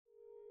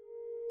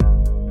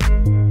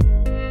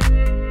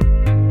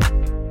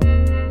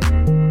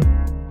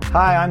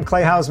Hi, I'm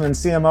Clay Hausman,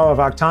 CMO of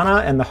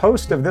Octana, and the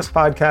host of this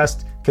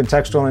podcast,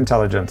 Contextual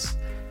Intelligence.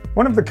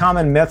 One of the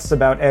common myths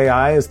about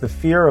AI is the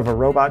fear of a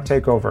robot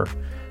takeover,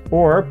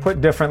 or put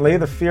differently,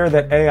 the fear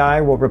that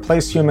AI will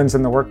replace humans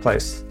in the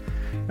workplace.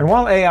 And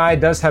while AI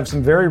does have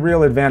some very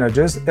real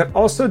advantages, it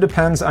also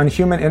depends on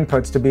human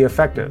inputs to be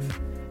effective.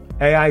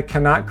 AI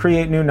cannot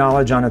create new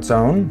knowledge on its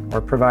own, or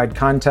provide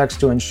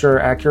context to ensure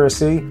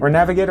accuracy, or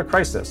navigate a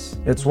crisis.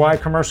 It's why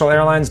commercial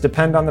airlines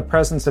depend on the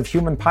presence of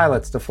human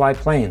pilots to fly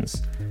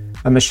planes.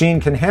 A machine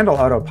can handle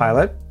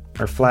autopilot,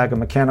 or flag a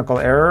mechanical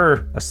error,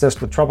 or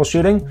assist with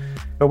troubleshooting,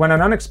 but when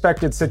an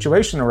unexpected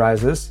situation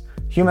arises,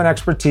 human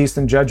expertise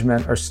and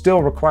judgment are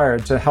still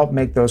required to help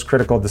make those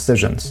critical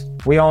decisions.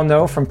 We all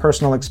know from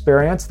personal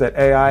experience that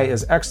AI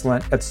is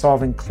excellent at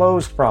solving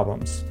closed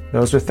problems.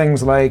 Those are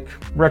things like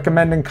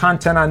recommending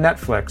content on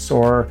Netflix,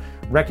 or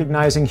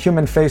recognizing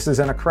human faces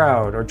in a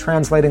crowd, or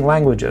translating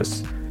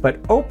languages. But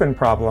open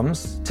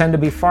problems tend to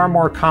be far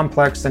more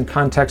complex and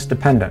context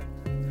dependent.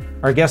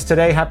 Our guest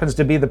today happens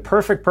to be the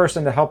perfect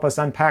person to help us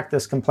unpack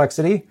this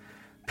complexity,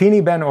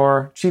 Pini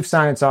Ben-Or, Chief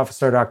Science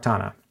Officer at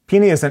Octana.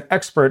 Pini is an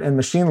expert in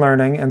machine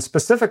learning and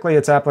specifically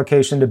its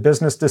application to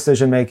business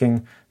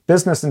decision-making,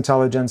 business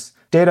intelligence,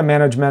 data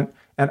management,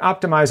 and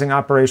optimizing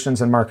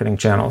operations and marketing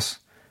channels.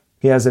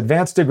 He has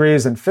advanced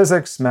degrees in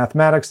physics,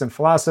 mathematics, and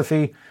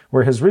philosophy,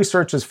 where his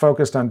research is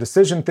focused on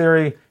decision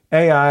theory,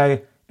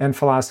 AI, and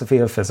philosophy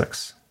of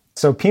physics.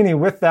 So Pini,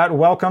 with that,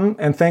 welcome,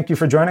 and thank you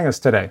for joining us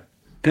today.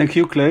 Thank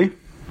you, Clay.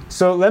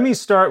 So let me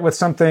start with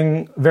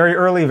something very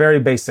early, very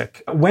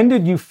basic. When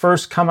did you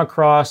first come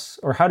across,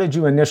 or how did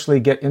you initially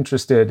get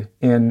interested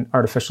in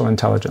artificial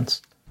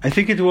intelligence? I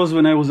think it was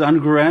when I was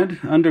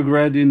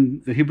undergrad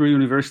in the Hebrew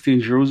University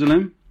in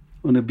Jerusalem,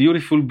 on a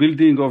beautiful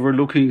building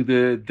overlooking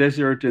the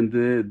desert and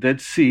the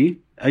Dead Sea.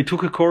 I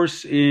took a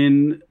course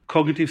in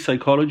cognitive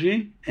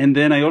psychology, and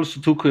then I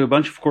also took a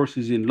bunch of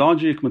courses in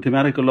logic,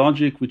 mathematical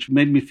logic, which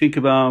made me think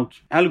about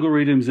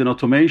algorithms and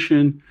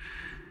automation.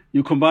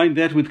 You combine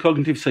that with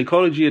cognitive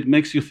psychology, it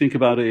makes you think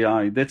about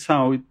AI. That's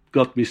how it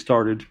got me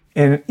started.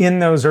 And in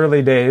those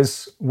early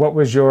days, what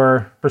was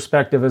your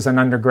perspective as an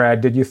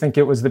undergrad? Did you think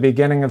it was the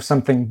beginning of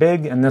something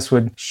big and this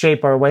would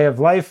shape our way of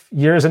life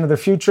years into the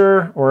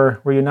future? Or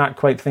were you not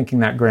quite thinking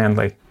that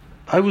grandly?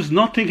 I was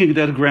not thinking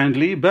that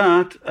grandly,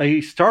 but I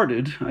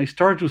started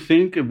to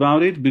think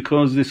about it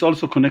because this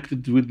also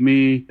connected with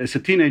me. As a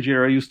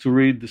teenager, I used to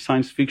read the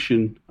science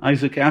fiction,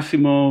 Isaac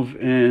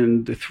Asimov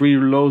and the 3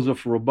 Laws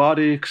of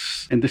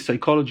Robotics and the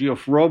Psychology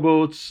of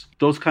Robots,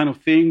 those kind of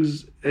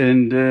things.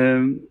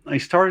 And I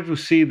started to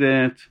see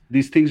that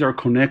these things are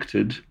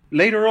connected.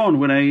 Later on,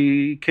 when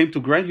I came to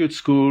graduate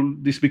school,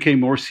 this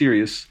became more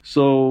serious.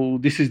 So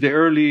this is the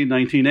early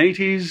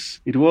 1980s.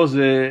 It was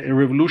a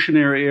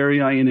revolutionary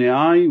area in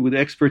AI with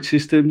expert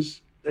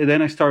systems. And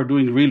then I started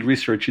doing real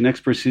research in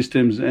expert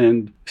systems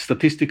and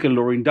statistical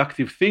or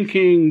inductive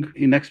thinking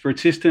in expert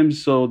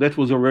systems. So that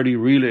was already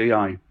real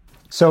AI.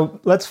 So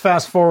let's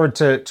fast forward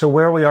to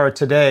where we are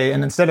today.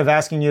 And instead of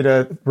asking you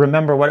to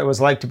remember what it was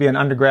like to be an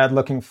undergrad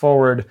looking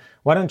forward,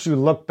 why don't you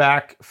look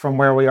back from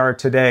where we are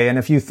today? And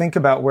if you think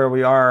about where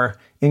we are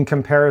in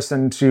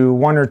comparison to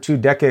 1 or 2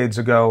 decades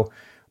ago,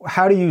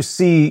 how do you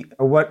see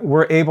what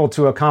we're able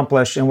to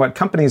accomplish and what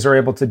companies are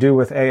able to do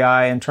with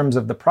AI in terms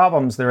of the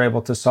problems they're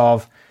able to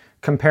solve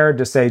compared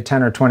to, say,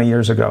 10 or 20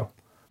 years ago?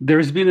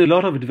 There's been a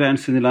lot of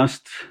advance in the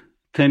last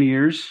 10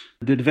 years.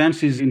 The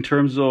advances in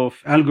terms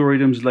of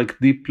algorithms like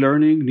deep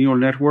learning, neural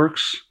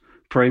networks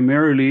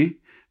primarily,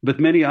 but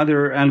many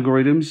other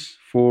algorithms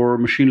for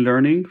machine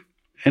learning.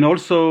 And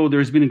also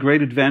there's been a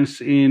great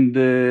advance in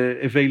the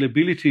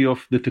availability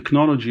of the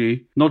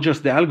technology, not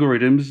just the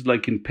algorithms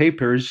like in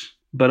papers,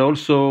 but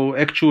also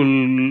actual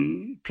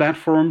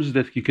platforms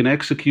that you can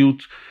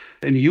execute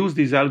and use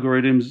these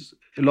algorithms.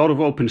 A lot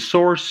of open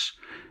source.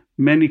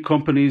 Many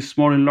companies,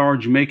 small and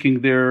large,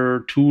 making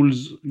their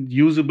tools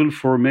usable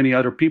for many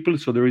other people.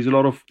 So there is a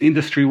lot of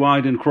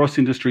industry-wide and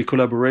cross-industry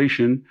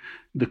collaboration.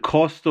 The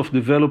cost of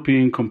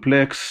developing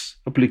complex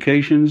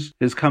applications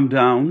has come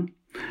down.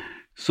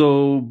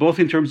 So both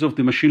in terms of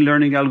the machine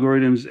learning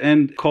algorithms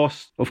and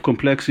cost of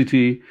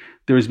complexity,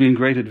 there has been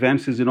great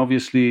advances in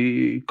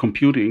obviously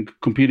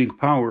computing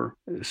power.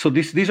 So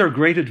these are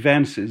great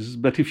advances.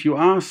 But if you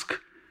ask,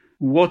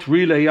 what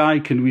real AI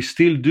can we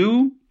still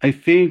do? I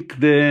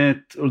think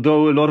that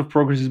although a lot of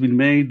progress has been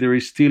made, there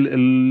is still a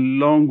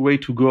long way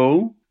to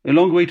go. A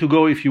long way to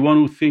go if you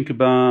want to think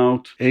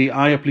about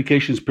AI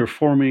applications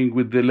performing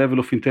with the level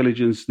of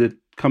intelligence that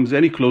comes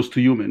any close to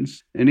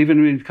humans. And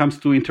even when it comes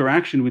to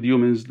interaction with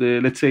humans,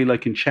 let's say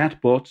like in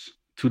chatbots,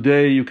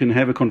 today you can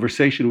have a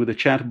conversation with a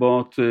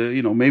chatbot,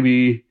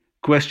 maybe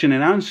question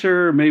and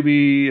answer,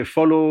 maybe a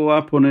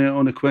follow-up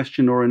on a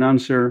question or an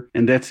answer,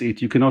 and that's it.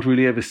 You cannot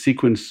really have a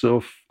sequence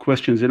of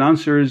questions and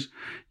answers.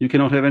 You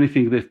cannot have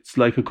anything that's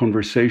like a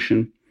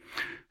conversation.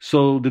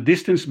 So the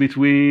distance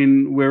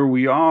between where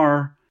we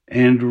are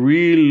and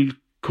real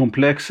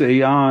complex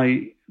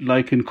AI,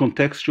 like in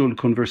contextual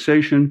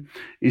conversation,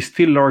 is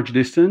still large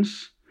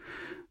distance.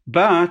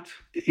 But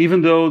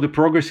even though the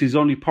progress is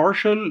only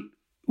partial,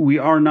 we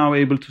are now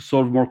able to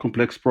solve more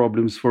complex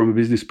problems from a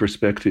business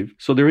perspective.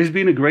 So there has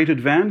been a great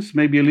advance,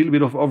 maybe a little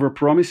bit of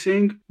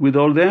over-promising with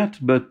all that,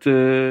 but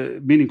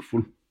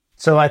meaningful.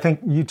 So I think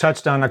you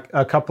touched on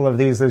a couple of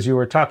these as you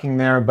were talking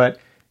there, but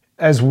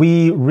as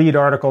we read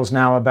articles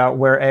now about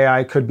where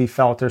AI could be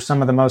felt or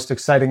some of the most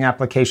exciting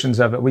applications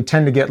of it, we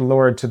tend to get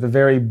lured to the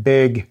very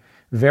big,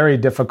 very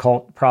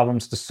difficult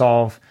problems to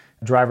solve,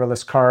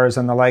 driverless cars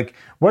and the like.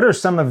 What are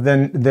some of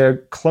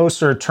the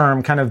closer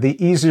term, kind of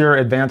the easier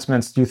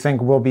advancements do you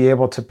think we'll be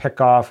able to pick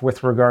off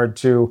with regard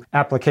to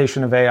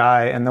application of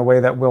AI and the way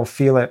that we'll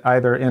feel it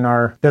either in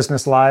our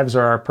business lives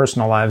or our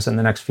personal lives in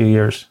the next few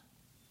years?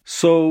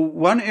 So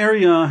one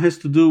area has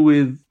to do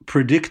with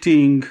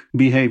predicting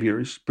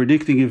behaviors,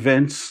 predicting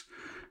events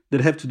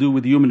that have to do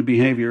with human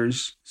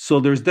behaviors. So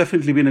there's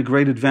definitely been a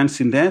great advance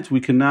in that. We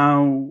can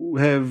now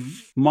have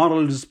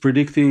models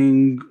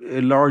predicting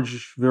a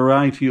large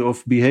variety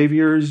of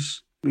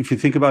behaviors. If you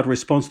think about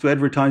response to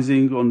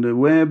advertising on the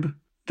web,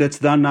 that's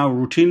done now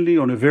routinely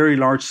on a very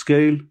large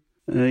scale.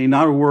 In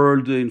our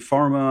world, in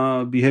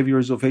pharma,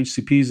 behaviors of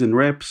HCPs and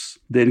reps,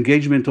 the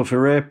engagement of a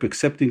rep,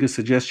 accepting a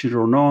suggestion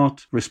or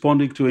not,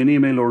 responding to an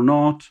email or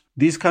not.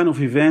 These kind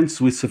of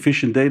events with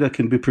sufficient data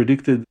can be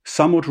predicted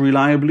somewhat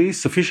reliably,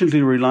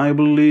 sufficiently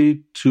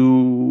reliably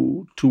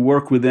to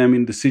work with them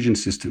in decision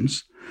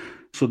systems.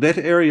 So that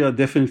area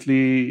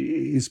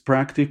definitely is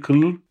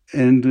practical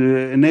and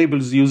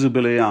enables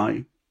usable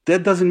AI.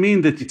 That doesn't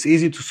mean that it's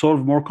easy to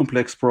solve more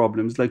complex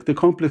problems, like the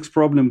complex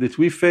problem that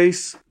we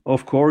face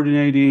of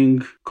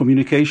coordinating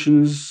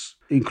communications,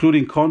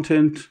 including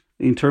content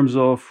in terms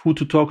of who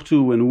to talk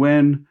to and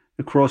when,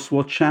 across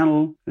what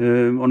channel,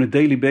 on a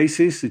daily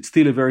basis. It's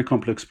still a very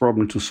complex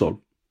problem to solve.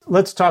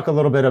 Let's talk a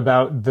little bit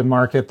about the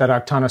market that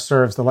Octana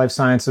serves, the life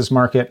sciences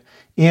market.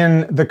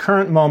 In the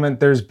current moment,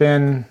 there's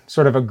been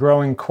sort of a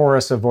growing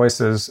chorus of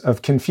voices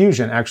of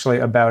confusion, actually,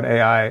 about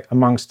AI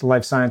amongst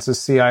life sciences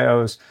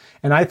CIOs.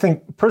 And I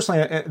think,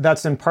 personally,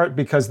 that's in part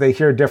because they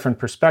hear different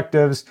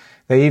perspectives.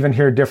 They even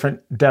hear different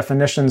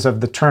definitions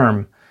of the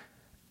term.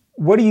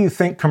 What do you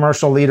think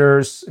commercial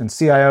leaders and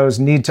CIOs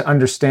need to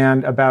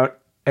understand about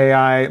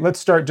AI? Let's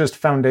start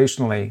just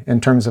foundationally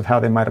in terms of how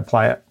they might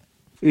apply it.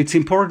 It's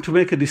important to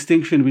make a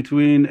distinction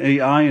between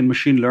AI and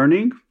machine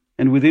learning,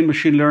 and within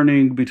machine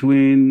learning,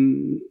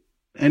 between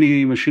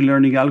any machine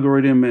learning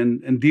algorithm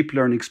and deep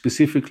learning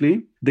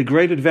specifically. The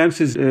great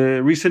advances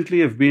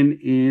recently have been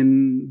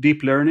in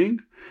deep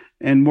learning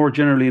and more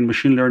generally in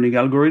machine learning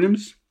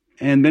algorithms.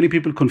 And many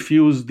people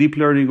confuse deep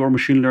learning or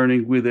machine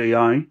learning with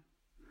AI.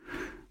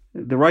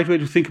 The right way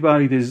to think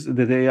about it is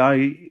that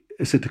AI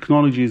as a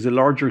technology is a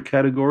larger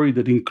category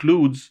that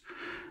includes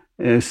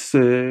as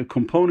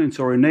components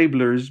or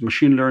enablers,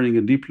 machine learning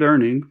and deep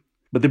learning.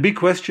 But the big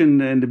question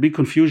and the big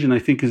confusion, I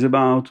think, is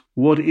about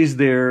what is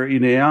there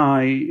in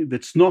AI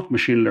that's not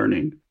machine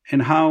learning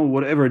and how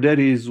whatever that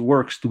is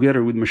works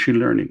together with machine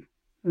learning.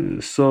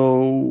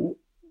 So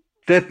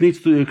that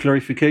needs to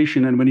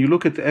clarification. And when you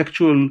look at the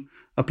actual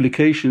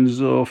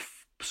applications of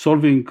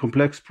solving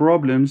complex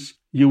problems,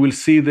 you will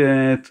see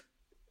that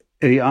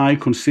AI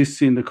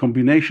consists in the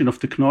combination of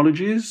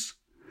technologies,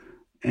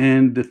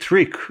 and the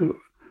trick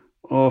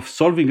of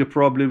solving a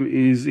problem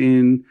is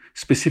in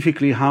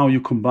specifically how you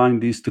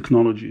combine these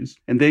technologies.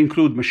 And they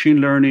include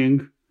machine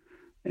learning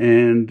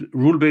and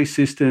rule-based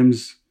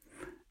systems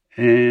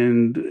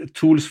and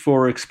tools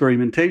for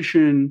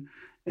experimentation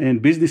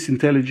and business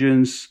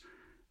intelligence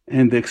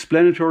and the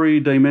explanatory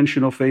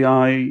dimension of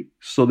AI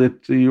so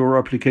that your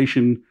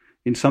application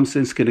in some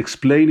sense can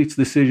explain its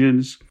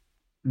decisions.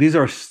 These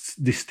are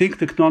distinct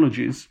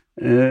technologies.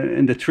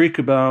 And the trick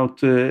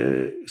about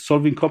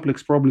solving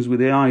complex problems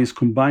with AI is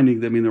combining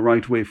them in the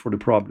right way for the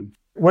problem.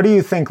 What do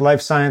you think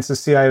life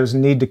sciences CIOs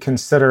need to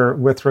consider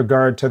with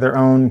regard to their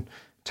own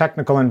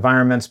technical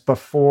environments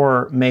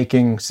before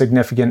making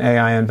significant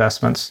AI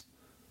investments?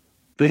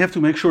 They have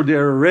to make sure they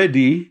are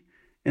ready,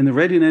 and the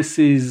readiness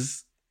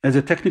is as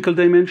a technical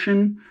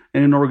dimension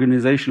and an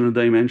organizational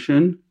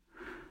dimension.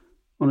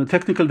 On a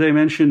technical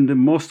dimension, the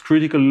most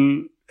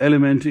critical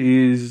element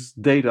is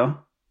data.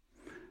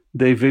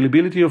 The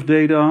availability of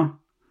data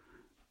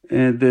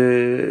and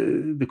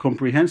the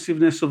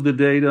comprehensiveness of the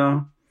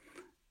data,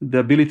 the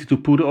ability to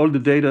put all the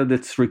data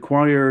that's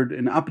required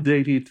and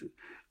update it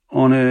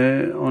on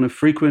a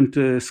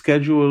frequent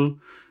schedule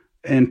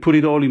and put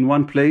it all in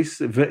one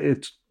place,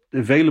 it's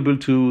available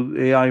to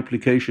AI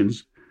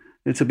applications.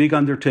 It's a big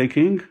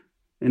undertaking,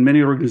 and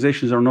many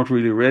organizations are not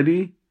really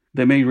ready.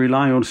 They may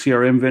rely on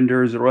CRM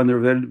vendors or other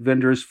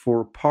vendors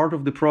for part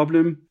of the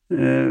problem,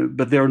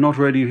 but they are not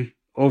ready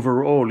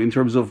overall in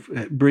terms of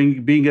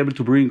being able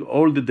to bring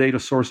all the data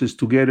sources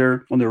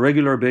together on a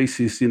regular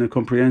basis in a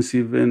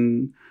comprehensive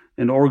and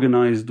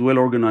organized,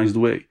 well-organized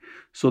way.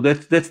 So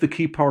that's the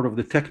key part of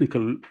the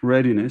technical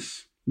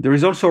readiness. There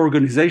is also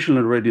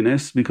organizational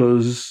readiness,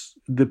 because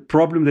the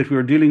problem that we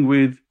are dealing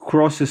with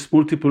crosses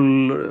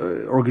multiple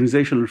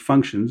organizational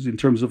functions in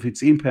terms of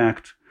its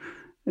impact,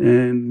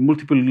 and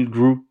multiple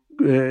group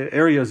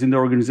areas in the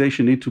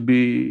organization need to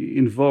be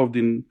involved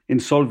in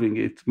solving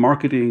it.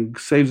 Marketing,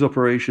 sales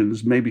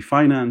operations, maybe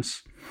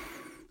finance.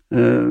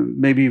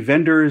 maybe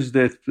vendors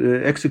that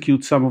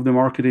execute some of the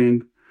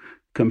marketing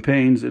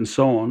campaigns and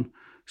so on.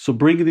 So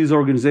bringing these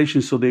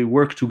organizations so they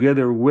work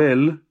together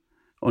well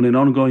on an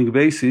ongoing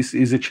basis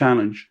is a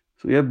challenge.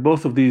 So you have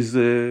both of these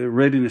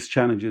readiness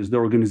challenges, the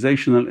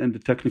organizational and the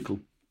technical.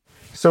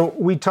 So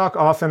we talk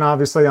often,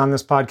 obviously, on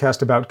this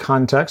podcast about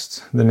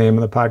context. The name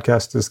of the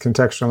podcast is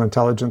Contextual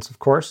Intelligence, of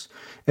course.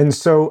 And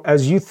so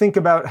as you think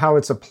about how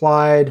it's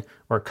applied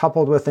or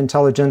coupled with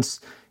intelligence,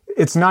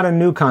 it's not a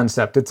new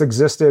concept. It's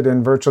existed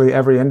in virtually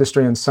every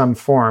industry in some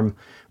form.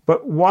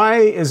 But why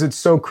is it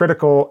so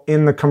critical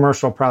in the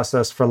commercial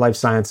process for life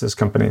sciences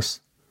companies?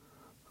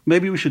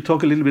 Maybe we should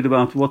talk a little bit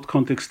about what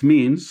context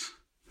means.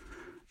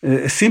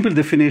 A simple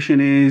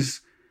definition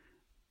is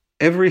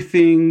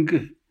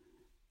everything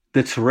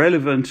that's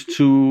relevant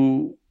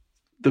to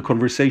the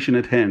conversation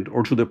at hand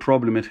or to the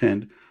problem at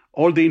hand.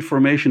 All the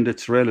information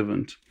that's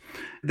relevant.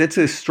 That's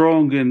a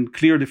strong and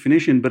clear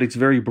definition, but it's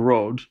very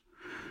broad.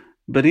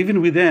 But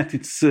even with that,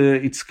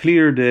 it's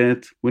clear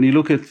that when you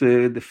look at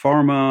the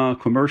pharma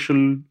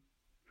commercial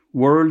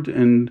world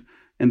and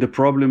the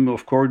problem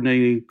of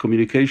coordinating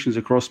communications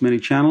across many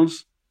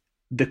channels,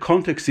 the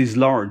context is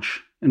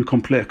large and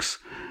complex.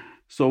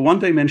 So one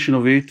dimension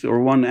of it, or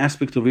one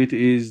aspect of it,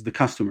 is the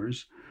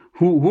customers.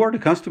 Who are the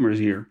customers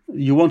here?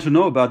 You want to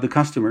know about the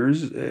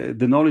customers.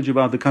 The knowledge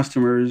about the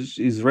customers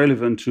is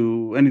relevant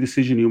to any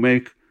decision you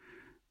make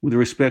with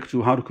respect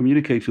to how to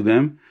communicate to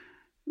them.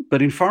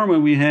 But in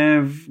pharma, we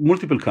have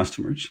multiple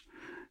customers.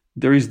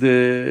 There is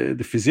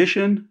the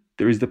physician,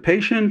 there is the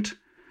patient,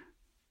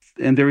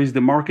 and there is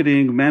the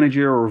marketing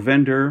manager or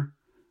vendor.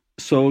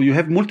 So you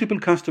have multiple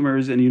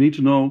customers, and you need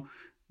to know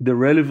the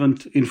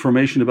relevant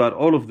information about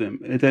all of them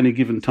at any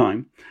given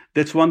time.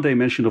 That's one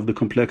dimension of the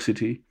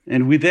complexity.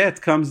 And with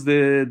that comes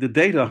the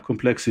data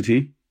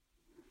complexity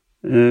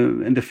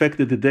and the fact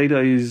that the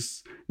data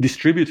is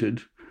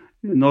distributed.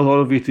 Not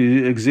all of it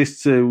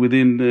exists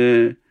within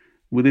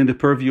the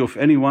purview of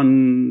any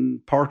one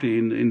party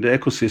in the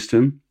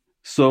ecosystem.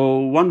 So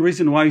one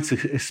reason why it's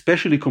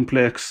especially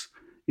complex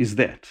is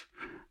that.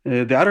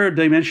 The other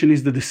dimension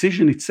is the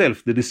decision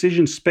itself, the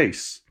decision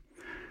space.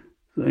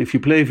 If you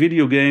play a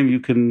video game, you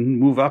can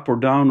move up or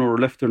down or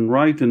left and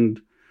right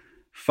and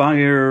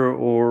fire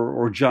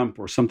or jump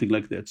or something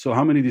like that. So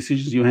how many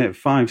decisions you have?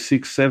 5,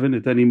 6, 7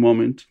 at any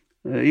moment.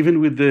 Even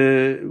with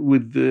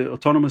the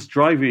autonomous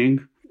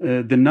driving,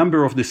 the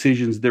number of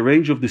decisions, the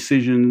range of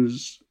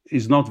decisions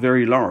is not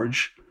very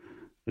large.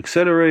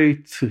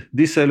 Accelerate,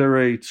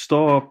 decelerate,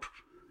 stop,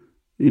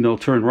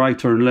 turn right,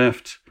 turn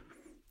left,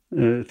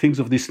 things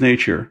of this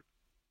nature.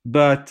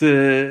 But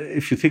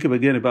if you think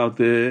again about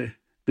the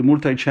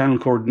multi-channel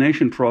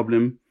coordination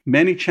problem,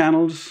 many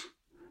channels,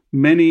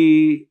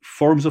 many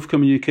forms of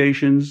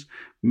communications,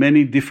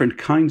 many different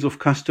kinds of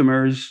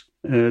customers.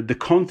 The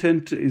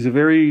content is a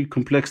very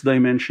complex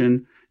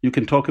dimension. You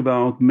can talk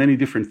about many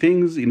different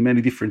things in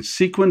many different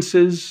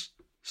sequences.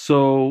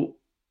 So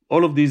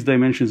all of these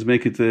dimensions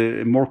make it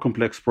a more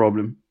complex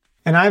problem.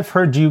 And I've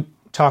heard you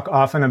talk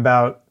often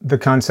about the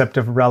concept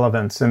of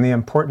relevance and the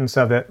importance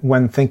of it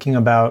when thinking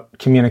about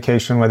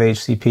communication with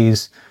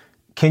HCPs.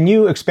 Can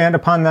you expand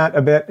upon that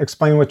a bit?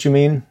 Explain what you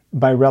mean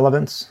by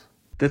relevance?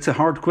 That's a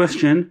hard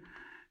question.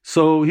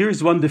 So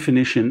here's one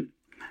definition.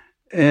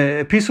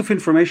 A piece of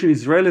information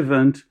is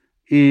relevant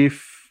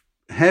if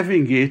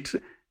having it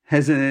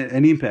has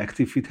an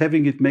impact, if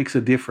having it makes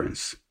a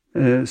difference.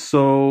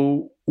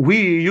 So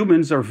we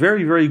humans are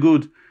very, very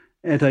good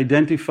at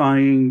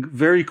identifying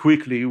very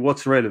quickly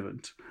what's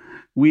relevant.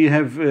 We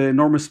have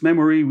enormous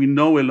memory. We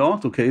know a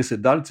lot, as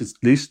adults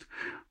at least.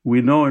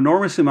 We know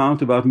enormous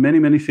amount about many,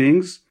 many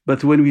things.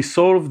 But when we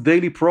solve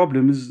daily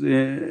problems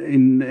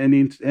in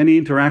any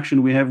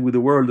interaction we have with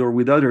the world or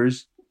with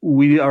others,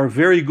 we are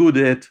very good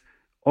at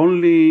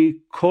only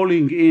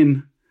calling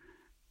in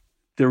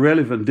the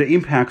relevant, the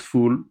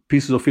impactful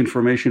pieces of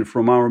information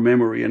from our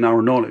memory and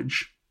our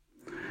knowledge.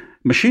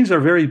 Machines are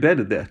very bad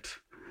at that.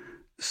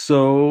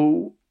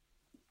 So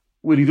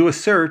when you do a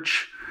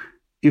search,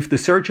 if the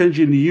search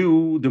engine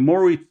knew, the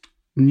more it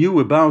knew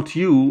about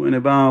you and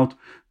about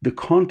the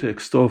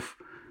context of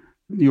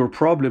your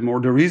problem or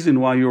the reason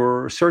why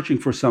you're searching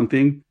for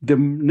something, the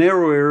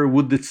narrower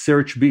would the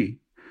search be.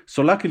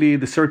 So luckily,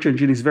 the search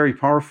engine is very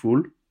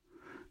powerful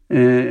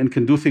and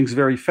can do things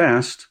very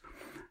fast.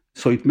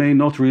 So it may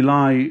not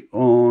rely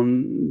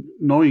on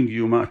knowing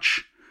you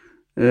much.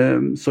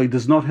 So it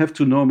does not have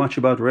to know much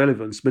about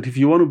relevance. But if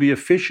you want to be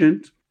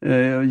efficient,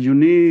 you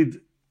need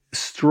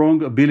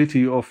strong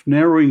ability of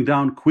narrowing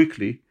down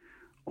quickly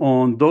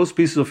on those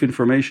pieces of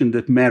information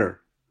that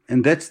matter.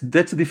 And that's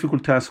a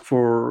difficult task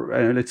for,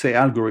 let's say,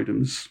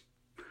 algorithms.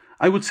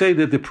 I would say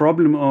that the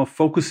problem of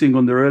focusing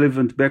on the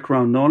relevant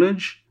background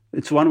knowledge,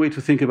 it's one way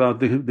to think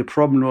about the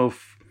problem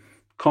of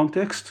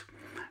context.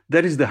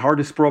 That is the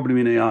hardest problem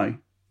in AI.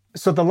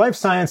 So the life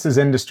sciences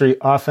industry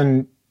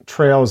often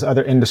trails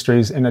other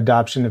industries in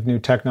adoption of new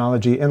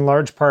technology, in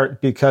large part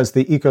because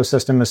the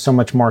ecosystem is so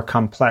much more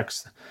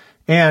complex.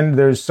 And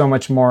there's so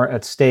much more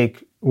at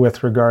stake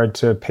with regard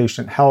to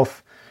patient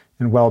health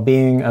and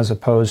well-being as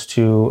opposed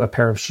to a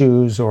pair of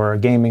shoes or a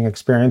gaming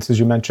experience, as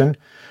you mentioned.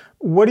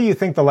 What do you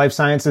think the life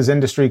sciences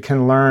industry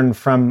can learn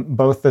from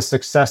both the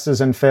successes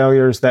and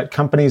failures that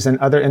companies in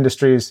other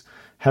industries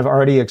have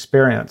already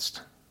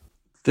experienced?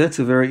 That's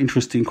a very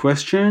interesting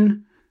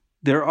question.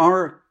 There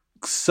are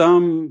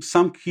some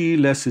key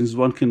lessons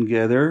one can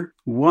gather.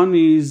 One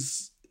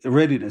is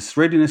readiness.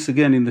 Readiness,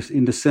 again,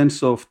 in the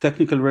sense of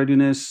technical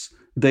readiness,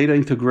 data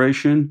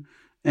integration,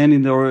 and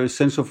in the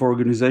sense of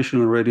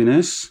organizational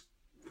readiness.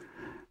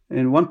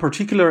 And one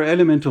particular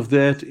element of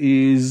that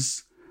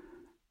is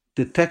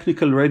the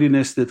technical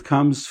readiness that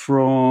comes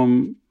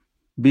from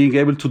being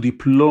able to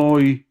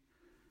deploy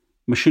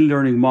machine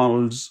learning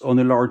models on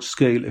a large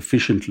scale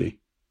efficiently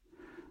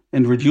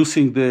and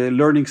reducing the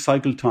learning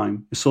cycle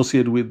time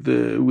associated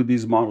with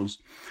these models.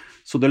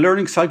 So the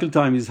learning cycle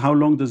time is how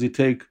long does it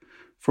take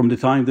from the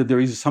time that there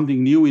is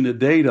something new in the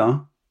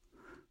data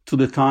to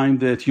the time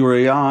that your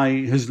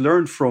AI has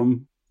learned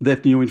from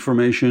that new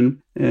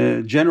information,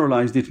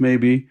 generalized it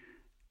maybe,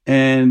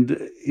 and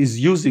is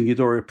using it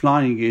or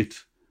applying it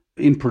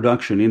in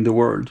production in the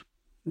world.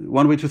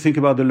 One way to think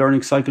about the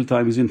learning cycle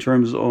time is in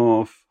terms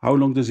of how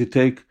long does it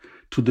take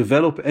to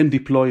develop and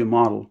deploy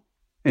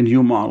a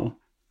new model.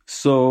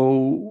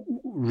 So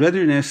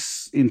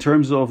readiness in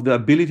terms of the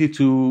ability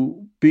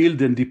to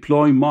build and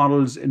deploy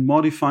models and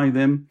modify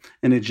them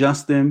and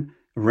adjust them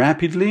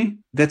rapidly,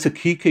 that's a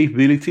key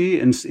capability.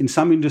 And in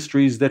some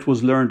industries that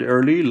was learned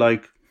early,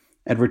 like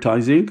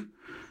advertising,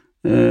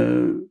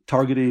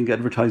 targeting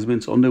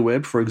advertisements on the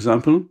web, for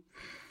example.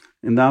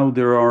 And now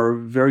there are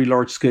very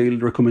large-scale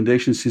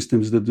recommendation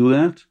systems that do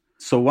that.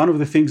 So one of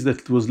the things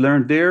that was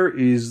learned there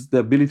is the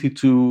ability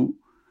to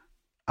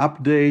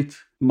update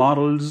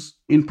models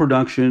in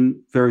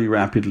production very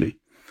rapidly.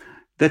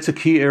 That's a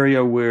key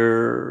area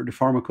where the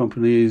pharma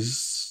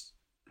companies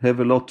have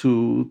a lot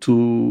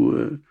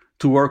to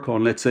work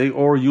on, let's say,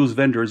 or use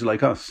vendors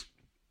like us.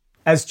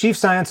 As Chief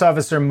Science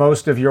Officer,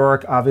 most of your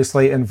work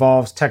obviously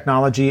involves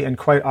technology and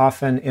quite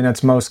often in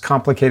its most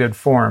complicated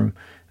form.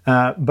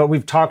 But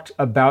we've talked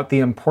about the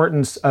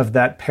importance of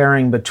that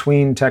pairing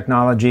between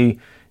technology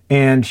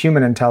and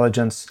human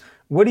intelligence.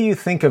 What do you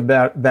think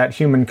about that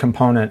human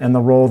component and the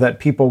role that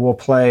people will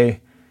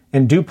play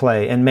and do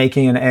play in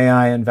making an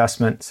AI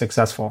investment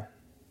successful?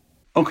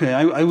 Okay,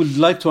 I would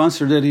like to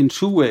answer that in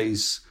two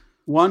ways.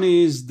 One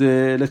is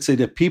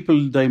the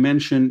people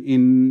dimension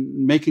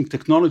in making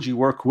technology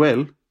work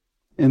well.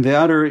 And the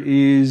other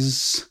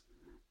is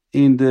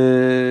in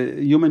the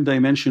human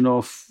dimension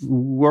of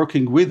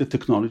working with the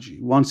technology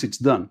once it's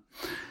done.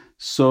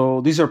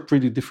 So these are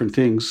pretty different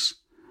things.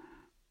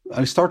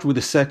 I'll start with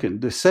the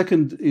second. The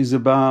second is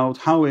about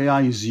how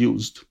AI is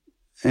used.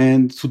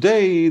 And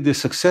today, the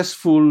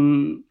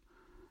successful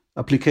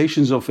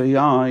applications of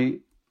AI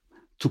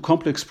to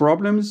complex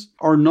problems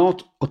are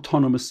not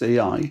autonomous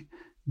AI.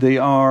 They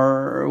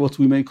are what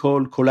we may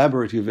call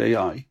collaborative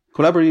AI.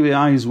 Collaborative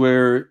AI is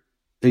where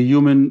a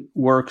human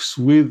works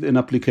with an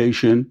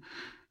application,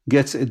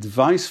 gets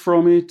advice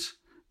from it,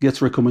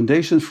 gets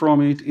recommendations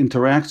from it,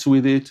 interacts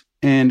with it,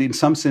 and in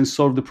some sense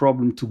solve the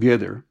problem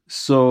together.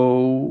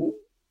 So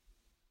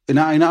in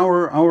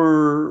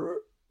our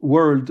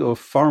world of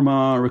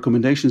pharma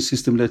recommendation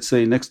system, let's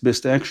say next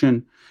best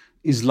action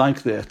is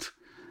like that.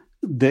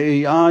 The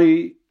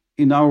AI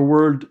in our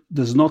world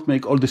does not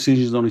make all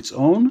decisions on its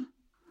own.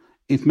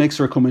 It makes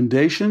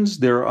recommendations.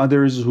 There are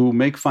others who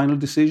make final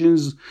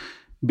decisions,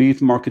 be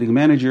it marketing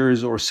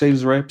managers or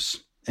sales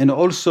reps. And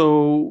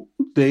also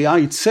the AI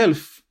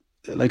itself,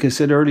 like I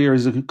said earlier,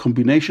 is a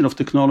combination of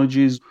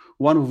technologies,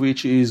 one of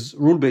which is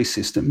rule-based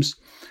systems.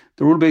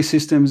 The rule-based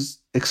systems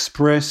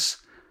express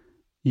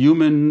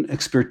human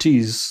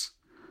expertise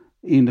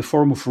in the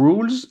form of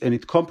rules, and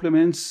it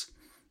complements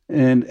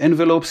and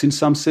envelopes in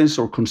some sense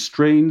or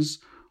constrains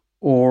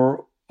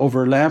or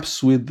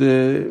overlaps with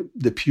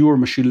the pure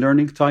machine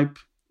learning type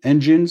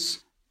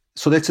engines.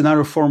 So that's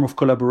another form of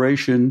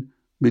collaboration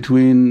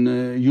between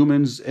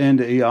humans and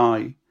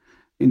AI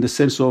in the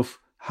sense of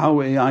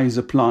how AI is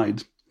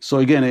applied. So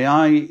again,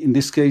 AI in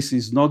this case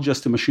is not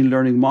just a machine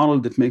learning model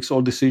that makes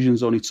all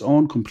decisions on its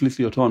own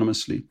completely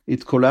autonomously.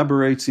 It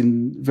collaborates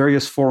in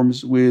various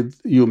forms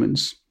with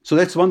humans. So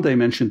that's one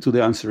dimension to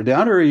the answer. The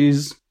other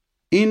is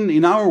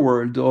in our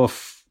world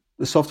of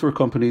a software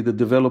company that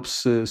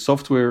develops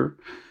software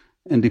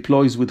and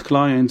deploys with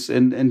clients,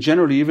 and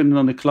generally even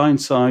on the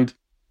client side,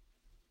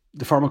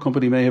 the pharma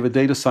company may have a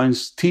data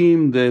science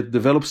team that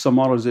develops some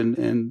models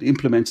and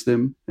implements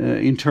them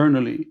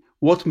internally.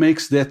 What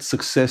makes that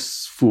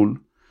successful?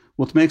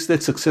 What makes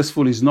that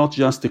successful is not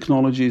just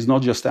technology, is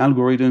not just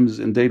algorithms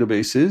and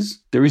databases.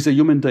 There is a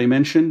human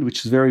dimension,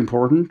 which is very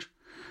important.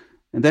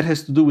 And that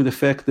has to do with the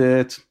fact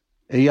that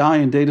AI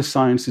and data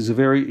science is a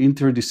very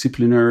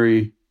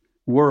interdisciplinary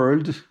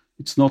world.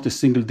 It's not a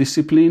single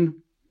discipline.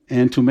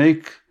 And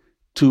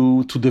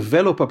to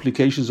develop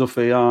applications of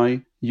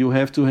AI, you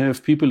have to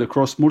have people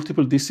across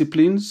multiple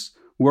disciplines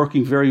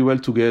working very well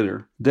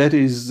together. That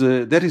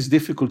is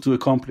difficult to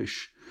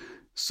accomplish.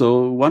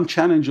 So one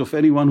challenge of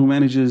anyone who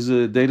manages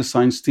data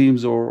science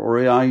teams or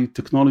AI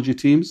technology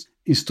teams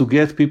is to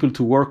get people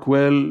to work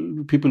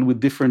well, people with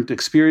different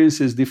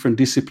experiences, different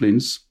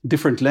disciplines,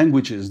 different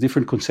languages,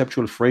 different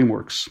conceptual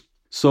frameworks.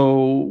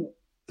 So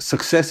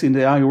success in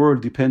the AI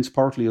world depends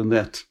partly on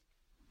that.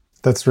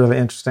 That's really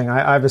interesting.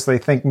 I obviously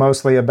think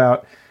mostly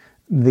about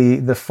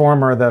the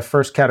former, the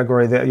first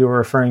category that you were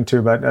referring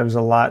to, but there's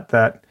a lot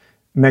that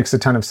makes a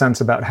ton of sense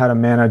about how to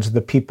manage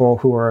the people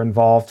who are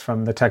involved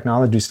from the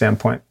technology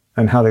standpoint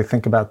and how they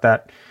think about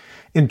that.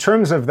 In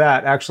terms of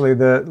that, actually,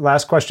 the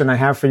last question I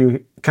have for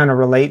you kind of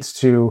relates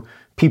to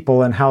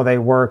people and how they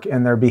work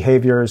and their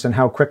behaviors and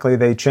how quickly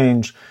they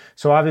change.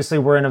 So obviously,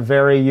 we're in a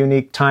very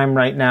unique time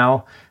right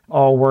now,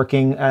 all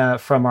working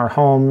from our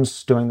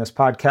homes, doing this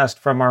podcast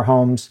from our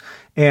homes.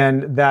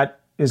 And that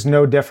is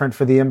no different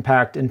for the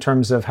impact in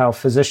terms of how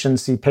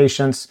physicians see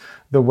patients,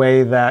 the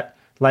way that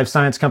life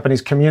science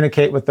companies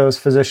communicate with those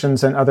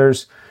physicians and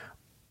others.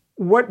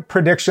 What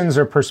predictions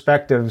or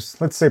perspectives,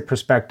 let's say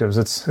perspectives,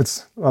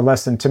 it's a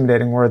less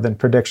intimidating word than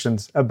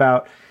predictions,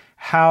 about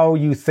how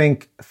you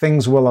think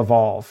things will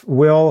evolve?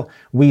 Will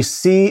we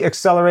see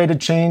accelerated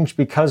change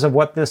because of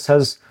what this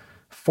has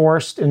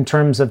forced in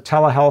terms of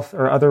telehealth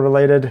or other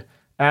related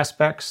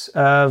aspects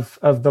of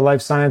the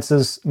life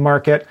sciences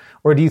market?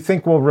 Or do you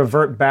think we'll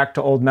revert back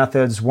to old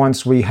methods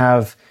once we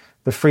have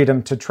the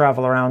freedom to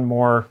travel around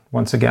more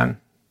once again?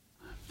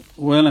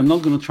 Well, I'm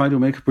not going to try to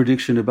make a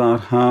prediction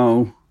about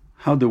how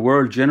the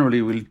world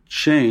generally will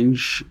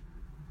change.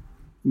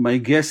 My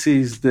guess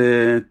is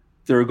that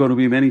there are going to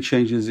be many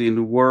changes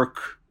in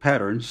work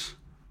patterns,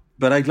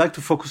 but I'd like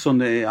to focus on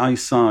the AI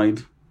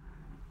side.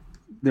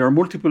 There are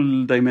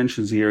multiple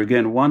dimensions here.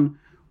 Again, one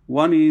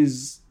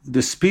is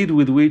the speed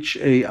with which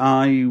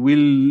AI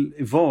will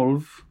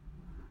evolve.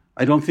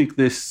 I don't think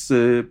this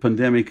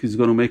pandemic is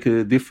going to make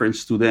a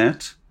difference to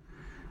that.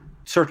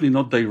 Certainly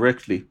not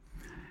directly.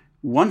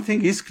 One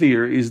thing is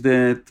clear is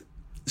that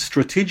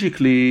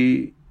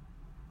strategically,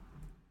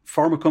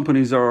 pharma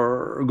companies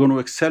are going to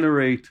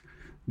accelerate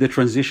the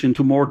transition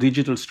to more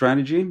digital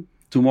strategy,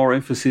 to more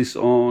emphasis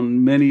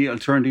on many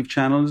alternative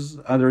channels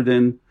other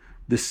than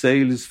the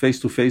sales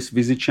face-to-face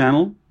visit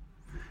channel.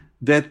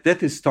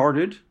 That is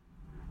started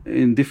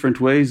in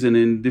different ways and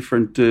in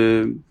different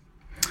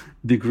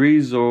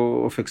degrees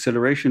of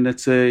acceleration,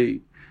 let's say,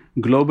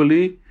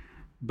 globally,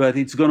 but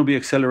it's going to be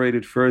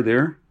accelerated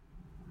further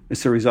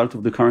as a result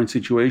of the current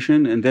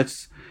situation, and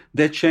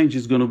that change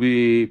is going to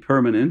be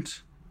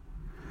permanent.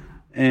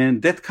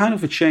 And that kind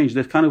of a change,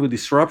 that kind of a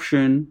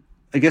disruption,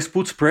 I guess,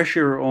 puts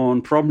pressure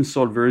on problem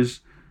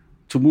solvers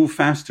to move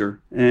faster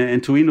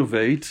and to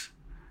innovate.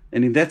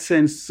 And in that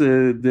sense,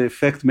 the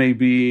effect may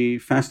be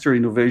faster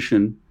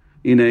innovation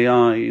in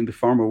AI in the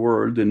pharma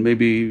world and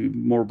maybe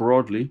more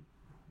broadly.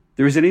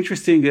 There is an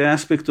interesting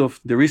aspect of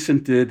the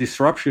recent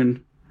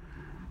disruption,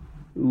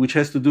 which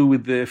has to do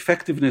with the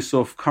effectiveness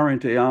of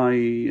current AI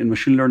and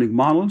machine learning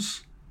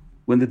models.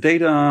 When the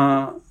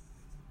data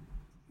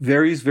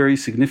varies very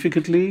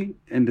significantly,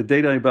 and the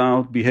data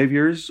about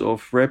behaviors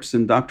of reps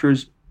and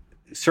doctors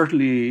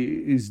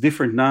certainly is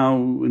different now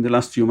in the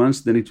last few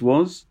months than it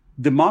was.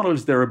 The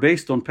models that are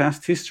based on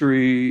past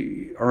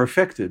history are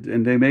affected,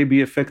 and they may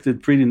be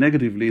affected pretty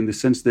negatively in the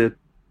sense that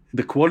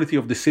the quality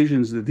of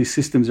decisions that these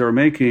systems are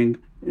making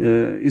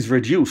is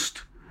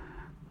reduced.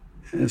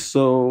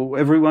 So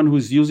everyone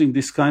who's using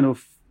this kind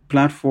of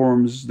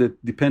platforms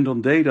that depend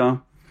on data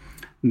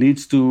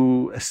needs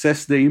to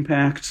assess the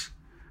impact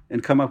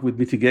and come up with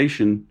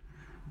mitigation.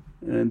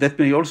 That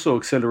may also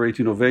accelerate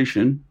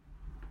innovation.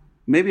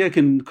 Maybe I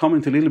can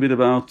comment a little bit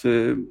about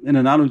an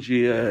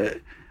analogy.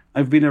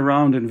 I've been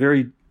around and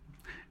very,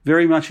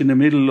 very much in the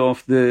middle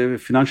of the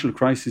financial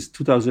crisis,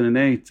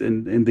 2008,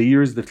 and the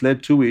years that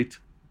led to it.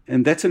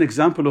 And that's an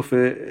example of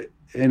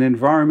an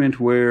environment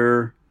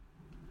where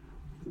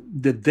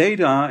the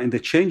data and the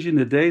change in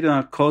the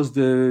data caused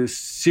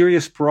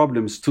serious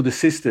problems to the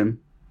system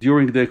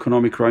during the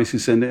economic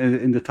crisis and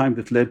in the time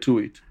that led to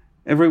it.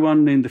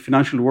 Everyone in the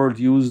financial world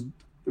used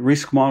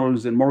risk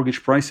models and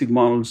mortgage pricing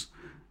models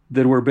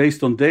that were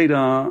based on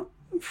data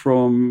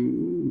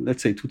from,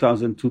 let's say,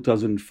 2000,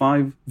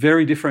 2005.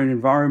 Very different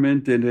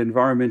environment, and an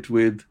environment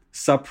with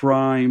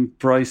subprime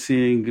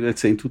pricing,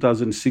 let's say, in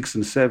 2006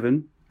 and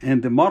 2007.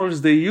 And the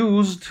models they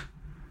used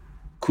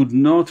could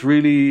not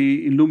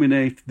really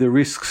illuminate the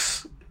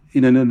risks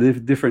in a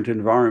different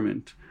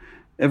environment.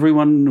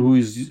 Everyone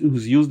who's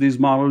used these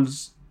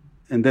models,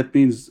 and that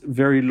means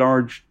very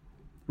large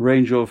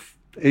range of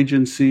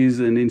agencies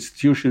and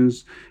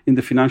institutions in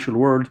the financial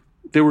world,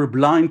 they were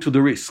blind to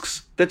the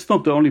risks. That's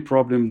not the only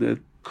problem that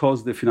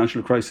caused the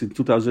financial crisis in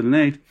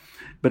 2008,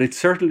 but it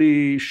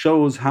certainly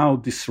shows how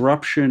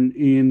disruption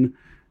in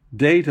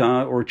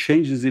data or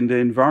changes in the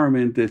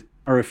environment that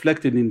are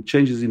reflected in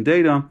changes in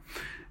data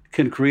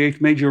can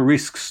create major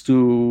risks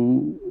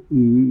to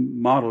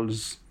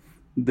models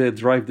that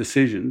drive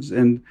decisions.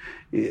 And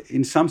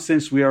in some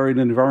sense, we are in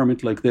an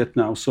environment like that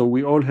now. So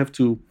we all have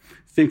to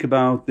think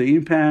about the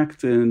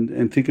impact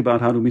and think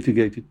about how to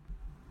mitigate it.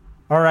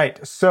 All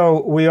right.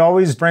 So we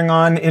always bring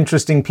on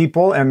interesting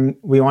people, and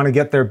we want to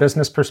get their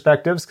business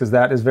perspectives because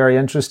that is very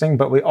interesting.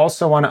 But we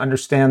also want to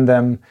understand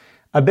them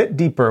a bit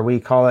deeper. We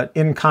call it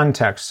in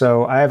context.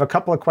 So I have a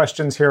couple of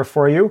questions here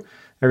for you.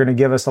 They're going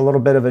to give us a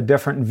little bit of a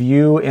different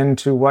view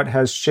into what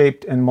has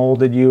shaped and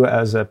molded you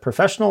as a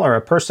professional or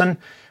a person.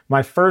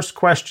 My first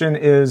question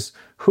is,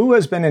 who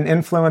has been an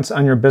influence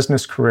on your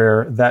business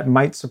career that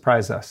might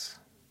surprise us?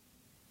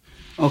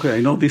 Okay,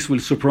 I know this will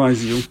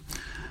surprise you.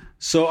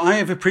 So I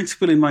have a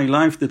principle in my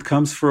life that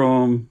comes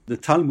from the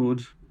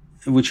Talmud,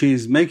 which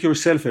is make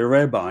yourself a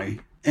rabbi,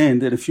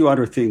 and a few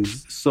other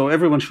things. So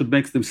everyone should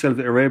make themselves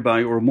a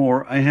rabbi or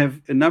more. I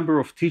have a number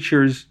of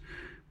teachers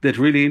that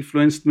really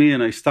influenced me,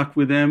 and I stuck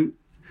with them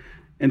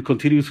and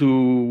continue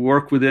to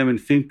work with them and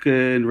think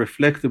and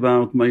reflect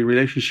about my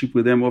relationship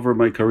with them over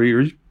my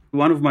career.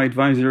 One of my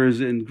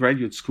advisors in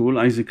graduate school,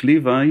 Isaac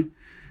Levi,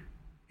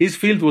 his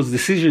field was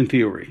decision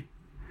theory.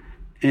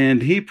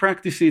 And he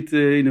practiced it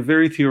in a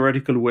very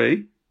theoretical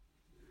way,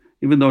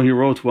 even though he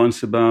wrote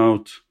once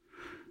about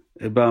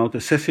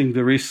assessing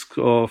the risk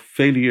of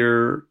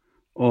failure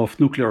of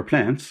nuclear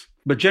plants.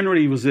 But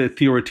generally, he was a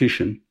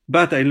theoretician.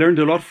 But I learned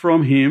a lot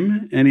from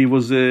him, and he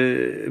was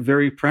a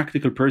very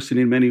practical person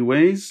in many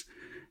ways.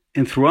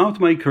 And throughout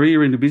my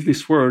career in the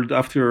business world,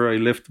 after I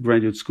left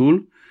graduate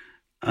school,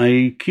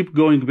 I keep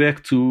going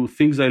back to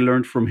things I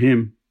learned from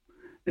him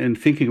and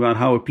thinking about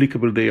how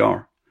applicable they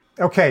are.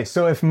 Okay,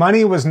 so if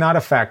money was not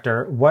a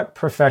factor, what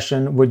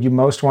profession would you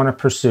most want to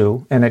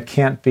pursue? And it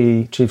can't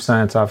be Chief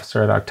Science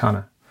Officer at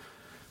Octana.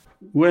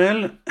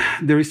 Well,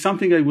 there is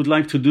something I would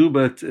like to do,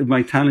 but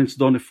my talents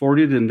don't afford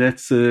it, and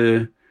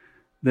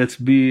that's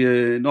be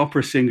an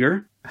opera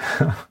singer.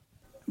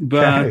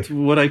 But Okay.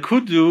 what I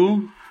could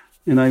do,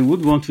 and I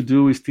would want to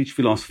do, is teach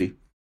philosophy.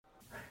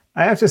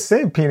 I have to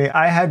say, Pini,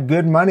 I had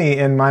good money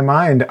in my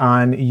mind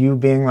on you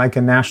being like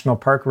a national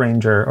park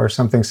ranger or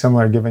something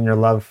similar, given your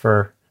love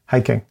for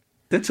hiking.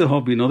 That's a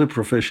hobby, not a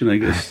profession, I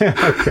guess.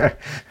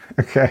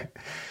 Okay.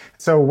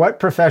 So what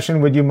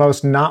profession would you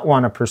most not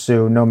want to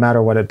pursue, no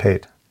matter what it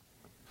paid?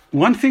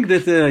 One thing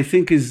that I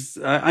think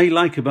I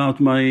like about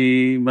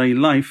my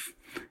life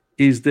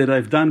is that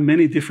I've done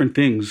many different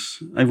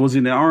things. I was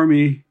in the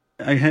army.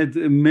 I had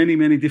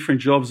many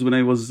different jobs when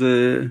I was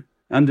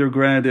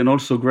undergrad and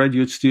also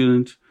graduate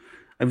student.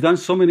 I've done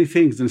so many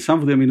things, and some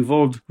of them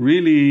involved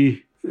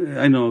really,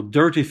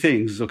 dirty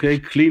things, okay?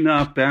 Clean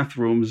up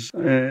bathrooms,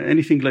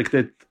 anything like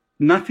that.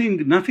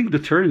 Nothing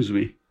deters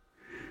me.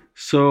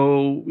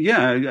 So,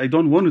 yeah, I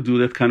don't want to do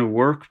that kind of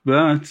work,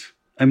 but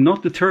I'm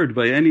not deterred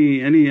by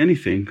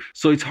anything.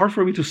 So it's hard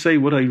for me to say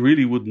what I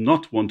really would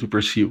not want to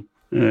pursue.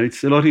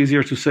 It's a lot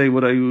easier to say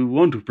what I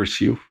want to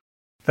pursue.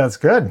 That's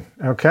good.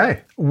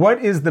 Okay.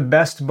 What is the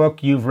best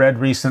book you've read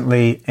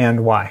recently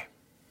and why?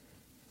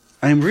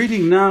 I'm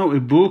reading now a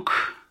book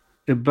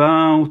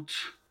about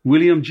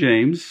William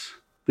James,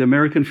 the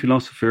American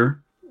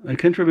philosopher. I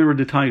can't remember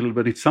the title,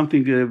 but it's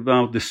something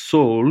about the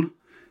soul.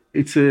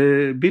 It's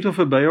a bit of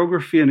a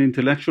biography, an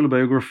intellectual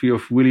biography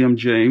of William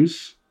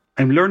James.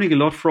 I'm learning a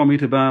lot from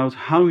it about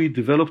how he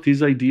developed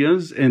his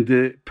ideas and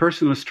the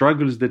personal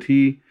struggles that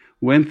he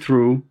went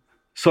through.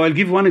 So I'll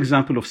give one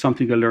example of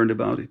something I learned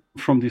about it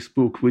from this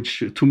book,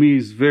 which to me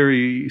is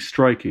very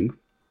striking.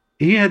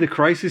 He had a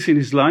crisis in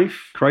his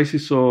life,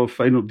 crisis of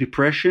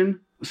depression.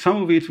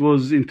 Some of it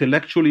was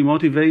intellectually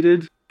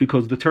motivated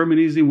because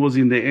determinism was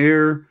in the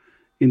air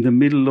in the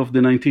middle of the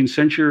 19th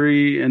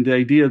century, and the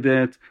idea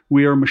that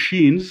we are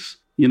machines,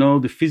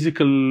 the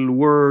physical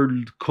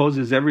world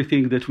causes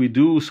everything that we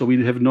do, so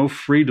we have no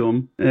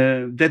freedom.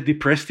 That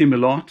depressed him a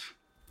lot.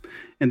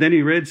 And then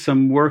he read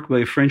some work by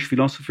a French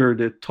philosopher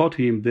that taught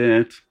him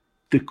that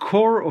the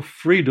core of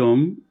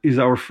freedom is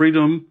our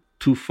freedom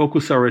to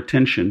focus our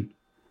attention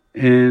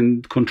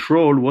and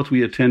control what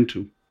we attend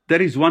to. That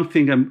is one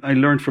thing I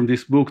learned from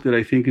this book that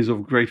I think is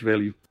of great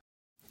value.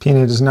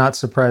 Pini, it is not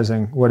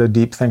surprising what a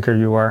deep thinker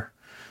you are.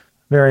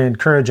 Very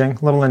encouraging,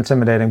 a little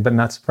intimidating, but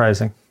not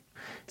surprising.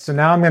 So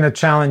now I'm going to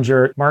challenge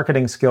your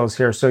marketing skills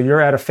here. So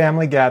you're at a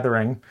family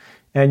gathering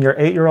and your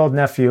 8-year-old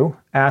nephew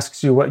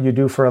asks you what you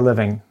do for a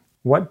living.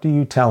 What do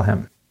you tell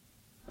him?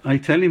 I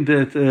tell him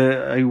that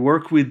I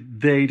work with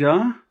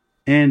data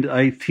and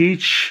I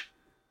teach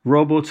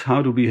robots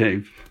how to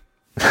behave.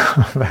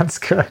 That's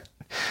good.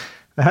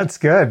 That's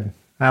good.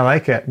 I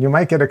like it. You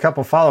might get a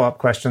couple follow-up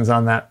questions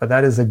on that, but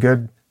that is a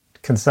good,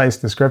 concise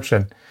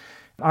description.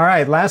 All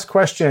right, last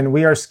question.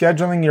 We are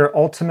scheduling your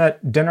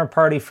ultimate dinner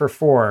party for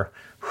 4.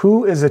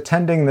 Who is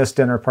attending this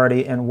dinner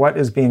party and what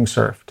is being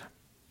served?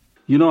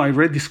 I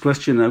read this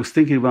question. I was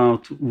thinking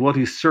about what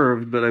is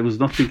served, but I was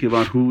not thinking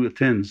about who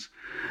attends.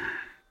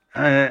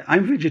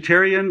 I'm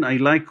vegetarian. I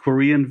like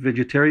Korean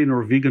vegetarian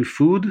or vegan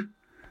food.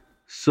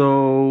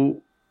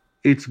 So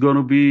it's going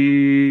to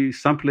be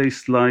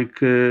someplace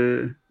like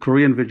a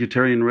Korean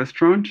vegetarian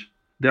restaurant.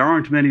 There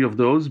aren't many of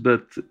those,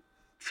 but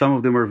some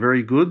of them are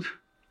very good.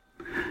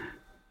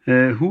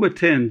 Who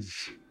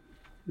attends?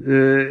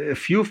 A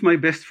few of my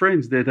best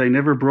friends that I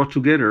never brought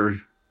together.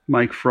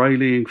 Mike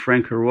Freiling,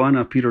 Frank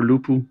Caruana, Peter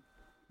Lupu.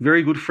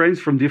 Very good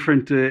friends from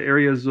different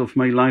areas of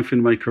my life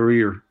and my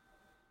career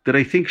that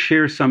I think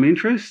share some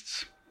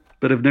interests,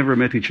 but have never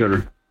met each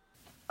other.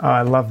 Oh,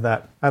 I love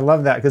that. I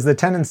love that because the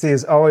tendency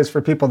is always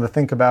for people to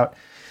think about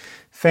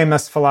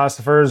famous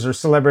philosophers or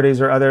celebrities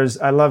or others.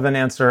 I love an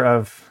answer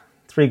of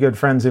three good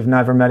friends who've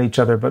never met each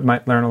other but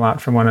might learn a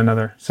lot from one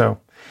another. So,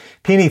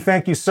 Pini,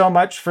 thank you so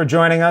much for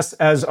joining us.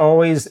 As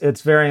always,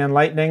 it's very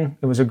enlightening.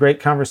 It was a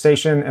great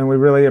conversation, and we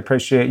really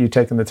appreciate you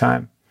taking the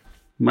time.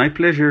 My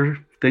pleasure.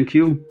 Thank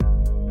you.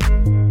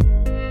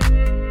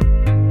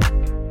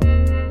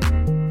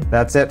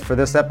 That's it for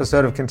this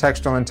episode of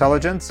Contextual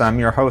Intelligence. I'm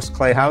your host,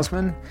 Clay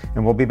Hausman,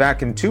 and we'll be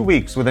back in 2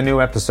 weeks with a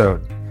new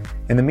episode.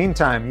 In the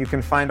meantime, you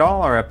can find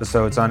all our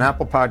episodes on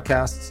Apple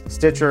Podcasts,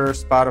 Stitcher,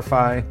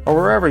 Spotify, or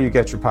wherever you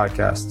get your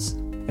podcasts.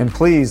 And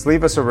please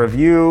leave us a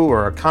review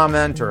or a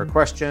comment or a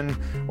question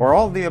or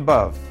all of the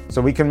above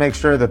so we can make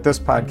sure that this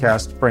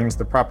podcast brings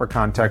the proper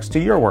context to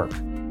your work.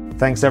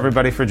 Thanks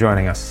everybody for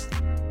joining us.